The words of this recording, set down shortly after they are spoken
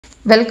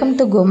Welcome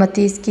to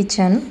Gomathi's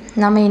kitchen.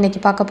 நம்ம இன்றைக்கி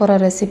பார்க்க போகிற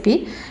ரெசிபி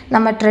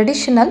நம்ம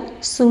ட்ரெடிஷ்னல்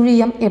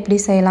சுழியம் எப்படி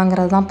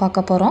செய்யலாங்கிறது தான்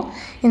பார்க்க போகிறோம்.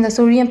 இந்த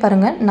சுழியம்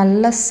பாருங்கள்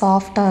நல்லா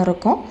சாஃப்டாக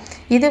இருக்கும்.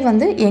 இது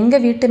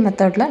எங்கள் வீட்டு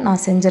மெத்தடில்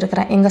நான்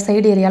செஞ்சுருக்கிறேன். எங்கள்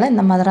சைடு ஏரியாவில்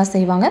இந்த மாதிரி தான்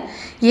செய்வாங்க.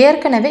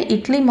 ஏற்கனவே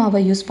இட்லி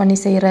மாவை யூஸ் பண்ணி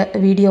செய்கிற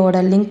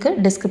வீடியோவோட லிங்க்கு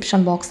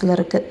டிஸ்கிரிப்ஷன் பாக்ஸில்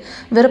இருக்குது.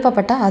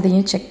 விருப்பப்பட்டால்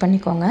அதையும் செக்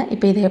பண்ணிக்கோங்க.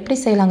 இப்போ இதை எப்படி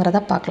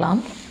செய்யலாங்கிறத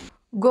பார்க்கலாம்.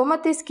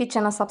 கோமதிஸ்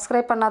கிச்சனை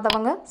சப்ஸ்கிரைப்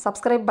பண்ணாதவங்க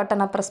சப்ஸ்கிரைப்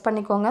பட்டனை ப்ரெஸ்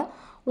பண்ணிக்கோங்க.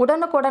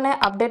 உடனுக்குடனே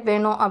அப்டேட்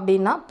வேணும்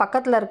அப்படின்னா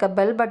பக்கத்தில் இருக்க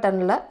பெல்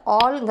பட்டனில்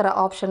ஆல்ங்கிற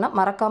ஆப்ஷனை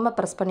மறக்காமல்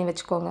ப்ரெஸ் பண்ணி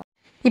வச்சுக்கோங்க.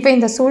 இப்போ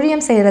இந்த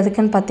சுழியம்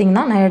செய்கிறதுக்குன்னு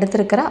பார்த்திங்கன்னா நான்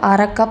எடுத்துருக்கிற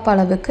 1/2 கப்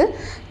அளவுக்கு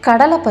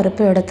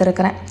கடலைப்பருப்பு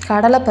எடுத்துருக்கிறேன்.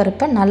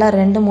 கடலைப்பருப்பை நல்லா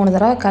 2-3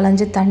 தடவை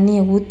களைஞ்சி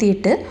தண்ணியை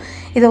ஊற்றிட்டு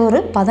இதை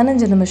ஒரு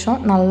 15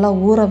 நிமிஷம் நல்லா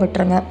ஊற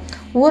விட்டுருங்க.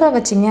 ஊற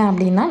வச்சிங்க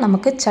அப்படின்னா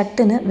நமக்கு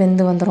சட்டுன்னு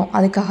வெந்து வந்துடும்.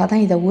 அதுக்காக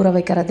தான் இதை ஊற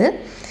வைக்கிறது.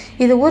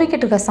 இது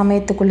ஊறிக்கிட்டு இருக்க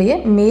சமயத்துக்குள்ளேயே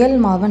மேல்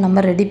மாவை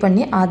நம்ம ரெடி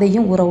பண்ணி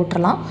அதையும் ஊற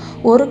விட்டுறலாம்.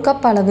 1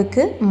 கப்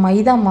அளவுக்கு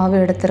மைதா மாவு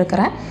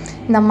எடுத்துருக்கிறேன்.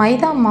 இந்த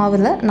மைதா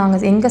மாவில்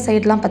நாங்கள் எங்கள்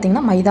சைட்லாம்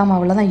பார்த்திங்கன்னா மைதா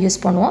மாவில் தான்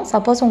யூஸ் பண்ணுவோம்.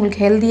 சப்போஸ்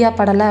உங்களுக்கு ஹெல்த்தியாக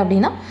படலை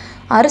அப்படின்னா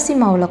அரிசி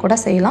மாவில் கூட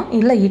செய்யலாம்.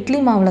 இல்லை இட்லி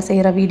மாவில்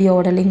செய்கிற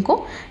வீடியோவோட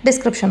லிங்க்கும்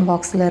டிஸ்கிரிப்ஷன்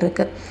பாக்ஸில்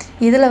இருக்குது.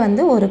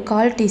 இதில் ஒரு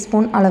 1/4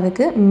 டீஸ்பூன்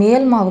அளவுக்கு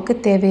மேல் மாவுக்கு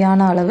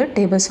தேவையான அளவு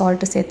டேபிள்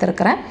சால்ட்டு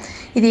சேர்த்துருக்கிறேன்.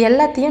 இது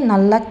எல்லாத்தையும்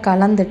நல்லா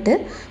கலந்துட்டு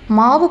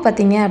மாவு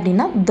பார்த்திங்க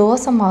அப்படின்னா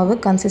தோசை மாவு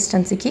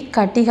கன்சிஸ்டன்சிக்கு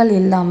கட்டிகள்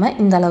இல்லாமல்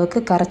இந்த அளவுக்கு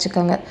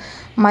கரைச்சிக்கோங்க.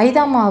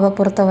 மைதா மாவை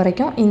பொறுத்த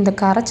வரைக்கும் இந்த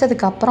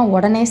கரைச்சதுக்கு அப்புறம்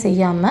உடனே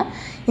செய்யாமல்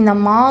இந்த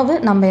மாவு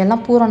நம்ம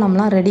எல்லாம்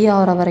பூரணம்லாம் ரெடி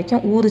ஆகிற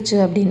வரைக்கும் ஊறிச்சு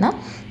அப்படின்னா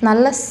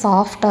நல்லா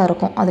சாஃப்டாக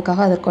இருக்கும்.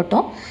 அதுக்காக அது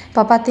இருக்கட்டும்.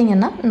 இப்போ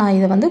பார்த்திங்கன்னா நான்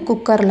இதை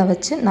குக்கரில்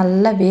வச்சு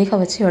நல்லா வேக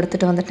வச்சு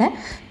எடுத்துகிட்டு வந்துட்டேன்.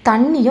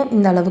 தண்ணியும்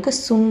இந்த அளவுக்கு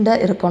சுண்ட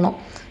இருக்கணும்.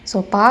 ஸோ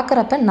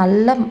பார்க்குறப்ப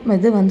நல்ல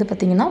இது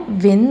பார்த்திங்கன்னா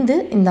வெந்து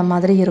இந்த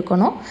மாதிரி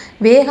இருக்கணும்.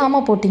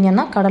 வேகாமல்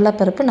போட்டிங்கன்னா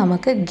கடலைப்பருப்பு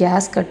நமக்கு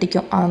கேஸ்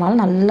கட்டிக்கும்.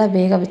 அதனால் நல்லா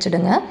வேக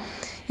வச்சுடுங்க.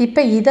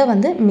 இப்போ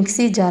இதை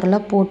மிக்ஸி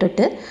ஜாரில்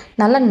போட்டுட்டு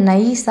நல்லா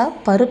நைஸாக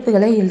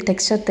பருப்புகளை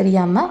டெக்ஸ்சர்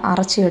தெரியாமல்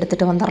அரைச்சி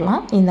எடுத்துகிட்டு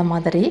வந்துடலாம். இந்த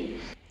மாதிரி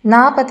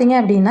நான் பார்த்திங்க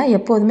அப்படின்னா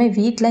எப்போதுமே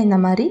வீட்டில் இந்த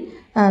மாதிரி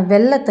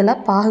வெல்லத்தில்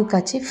பாகு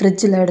காய்ச்சி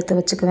ஃப்ரிட்ஜில் எடுத்து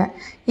வச்சுக்குவேன்.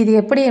 இது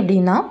எப்படி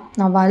அப்படின்னா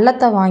நான்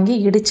வெல்லத்தை வாங்கி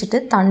இடிச்சிட்டு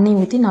தண்ணி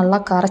ஊற்றி நல்லா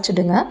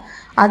கரைச்சிடுங்க.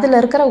 அதில்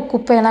இருக்கிற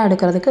குப்பையெல்லாம்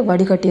எடுக்கிறதுக்கு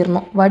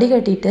வடிகட்டிடணும்.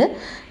 வடிகட்டிட்டு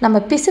நம்ம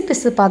பிசு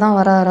பிசுப்பாக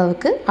வர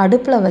அளவுக்கு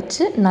அடுப்பில்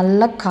வச்சு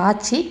நல்லா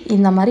காய்ச்சி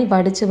இந்த மாதிரி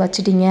வடித்து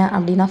வச்சிட்டிங்க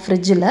அப்படின்னா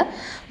ஃப்ரிட்ஜில்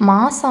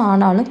மாதம்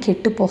ஆனாலும்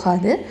கெட்டு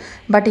போகாது.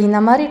 பட் இந்த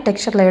மாதிரி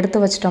டெக்ஸ்சரில்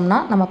எடுத்து வச்சிட்டோம்னா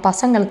நம்ம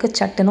பசங்களுக்கு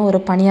சட்டுன்னு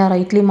ஒரு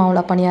பணியாரம் இட்லி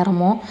மாவில்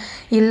பணியாரமோ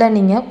இல்லை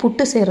நீங்கள்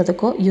புட்டு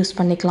செய்கிறதுக்கோ யூஸ்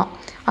பண்ணிக்கலாம்.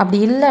 அப்படி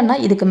இல்லைன்னா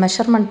இதுக்கு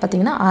மெஷர்மெண்ட்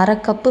பார்த்திங்கன்னா 1/2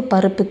 கப்பு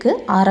பருப்புக்கு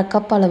 1/2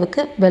 கப்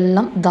அளவுக்கு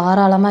வெல்லம்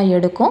தாராளமாக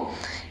எடுக்கும்.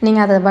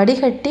 நீங்கள் அதை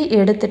வடிகட்டி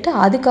எடுத்துட்டு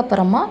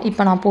அதுக்கப்புறமா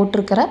இப்போ நான்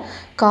போட்டிருக்கிற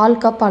 1/4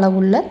 கப்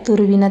அளவுள்ள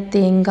துருவின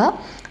தேங்காய்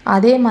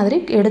அதே மாதிரி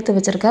எடுத்து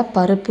வச்சுருக்க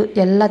பருப்பு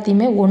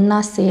எல்லாத்தையுமே ஒன்றா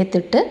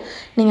சேர்த்துட்டு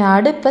நீங்கள்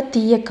அடுப்பை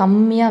தீயை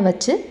கம்மியாக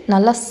வச்சு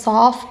நல்லா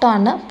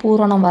சாஃப்டான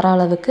பூரணம் வர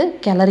அளவுக்கு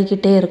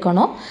கிளறிக்கிட்டே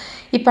இருக்கணும்.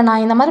 இப்போ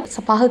நான் இந்த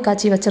மாதிரி பாகு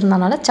காய்ச்சி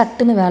வச்சுருந்தனால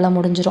சட்டுன்னு வேலை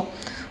முடிஞ்சிடும்.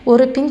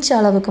 ஒரு பிஞ்ச்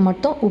அளவுக்கு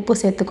மட்டும் உப்பு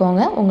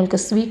சேர்த்துக்கோங்க. உங்களுக்கு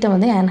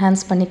ஸ்வீட்டை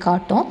என்ஹான்ஸ் பண்ணி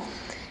காட்டும்.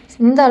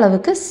 இந்த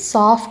அளவுக்கு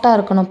சாஃப்டாக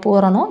இருக்கணும்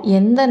பூரணம்.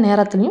 எந்த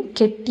நேரத்துலையும்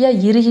கெட்டியாக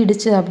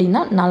இறுகிடுச்சு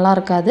அப்படின்னா நல்லா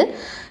இருக்காது.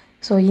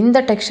 ஸோ இந்த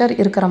டெக்ஸ்சர்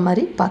இருக்கிற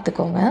மாதிரி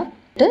பார்த்துக்கோங்க.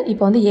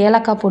 இப்போ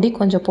ஏலக்காய் பொடி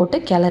கொஞ்சம் போட்டு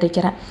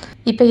கிளறிக்கிறேன்.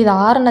 இப்போ இது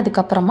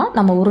ஆறுனதுக்கப்புறமா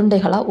நம்ம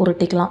உருண்டைகளாக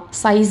உருட்டிக்கலாம்.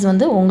 சைஸ்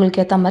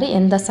உங்களுக்கு ஏற்ற மாதிரி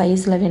எந்த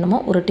சைஸில் வேணுமோ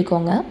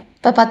உருட்டிக்கோங்க.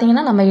 இப்போ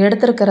பார்த்திங்கன்னா நம்ம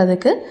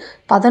எடுத்துருக்கிறதுக்கு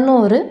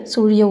 11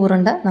 சுழிய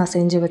உருண்டை நான்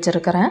செஞ்சு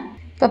வச்சுருக்கிறேன்.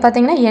 இப்போ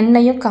பார்த்திங்கன்னா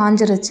எண்ணெயும்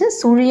காஞ்சிருச்சு.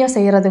 சுழியம்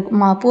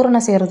செய்கிறதுக்கு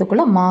பூரணம்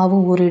செய்கிறதுக்குள்ளே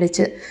மாவும்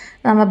ஊறிடுச்சு.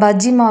 நம்ம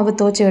பஜ்ஜி மாவு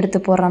துவச்சி எடுத்து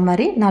போடுற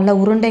மாதிரி நல்ல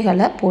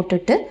உருண்டைகளை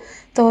போட்டுட்டு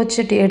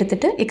துவச்சிட்டு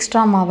எடுத்துகிட்டு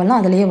எக்ஸ்ட்ரா மாவெல்லாம்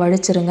அதிலேயே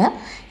வழிச்சிருங்க.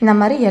 இந்த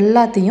மாதிரி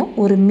எல்லாத்தையும்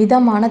ஒரு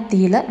மிதமான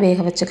தீயில் வேக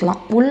வச்சுக்கலாம்.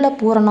 உள்ள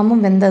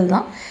பூரணமும் வெந்தது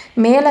தான்,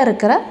 மேலே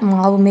இருக்கிற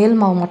மாவு மேல்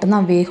மாவு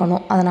மட்டும்தான்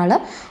வேகணும். அதனால்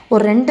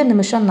ஒரு 2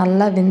 நிமிஷம்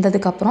நல்லா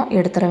வெந்ததுக்கப்புறம்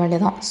எடுத்துட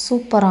வேண்டியதான்.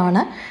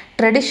 சூப்பரான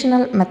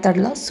ட்ரெடிஷ்னல்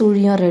மெத்தடில்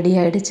சுழியம் ரெடி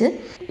ஆகிடுச்சு.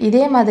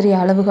 இதே மாதிரி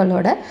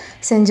அளவுகளோட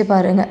செஞ்சு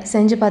பாருங்கள்.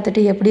 செஞ்சு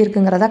பார்த்துட்டு எப்படி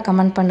இருக்குங்கிறத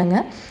கமெண்ட்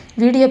பண்ணுங்கள்.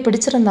 வீடியோ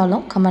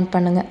பிடிச்சிருந்தாலும் கமெண்ட்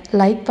பண்ணுங்கள்,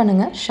 லைக்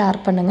பண்ணுங்கள், ஷேர்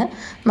பண்ணுங்கள்.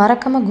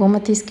 மறக்காமல்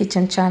கோமதிஸ்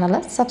கிச்சன்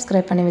சேனலை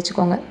சப்ஸ்கிரைப் பண்ணி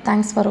வச்சுக்கோங்க.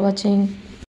 தேங்க்ஸ் ஃபார் வாட்சிங்.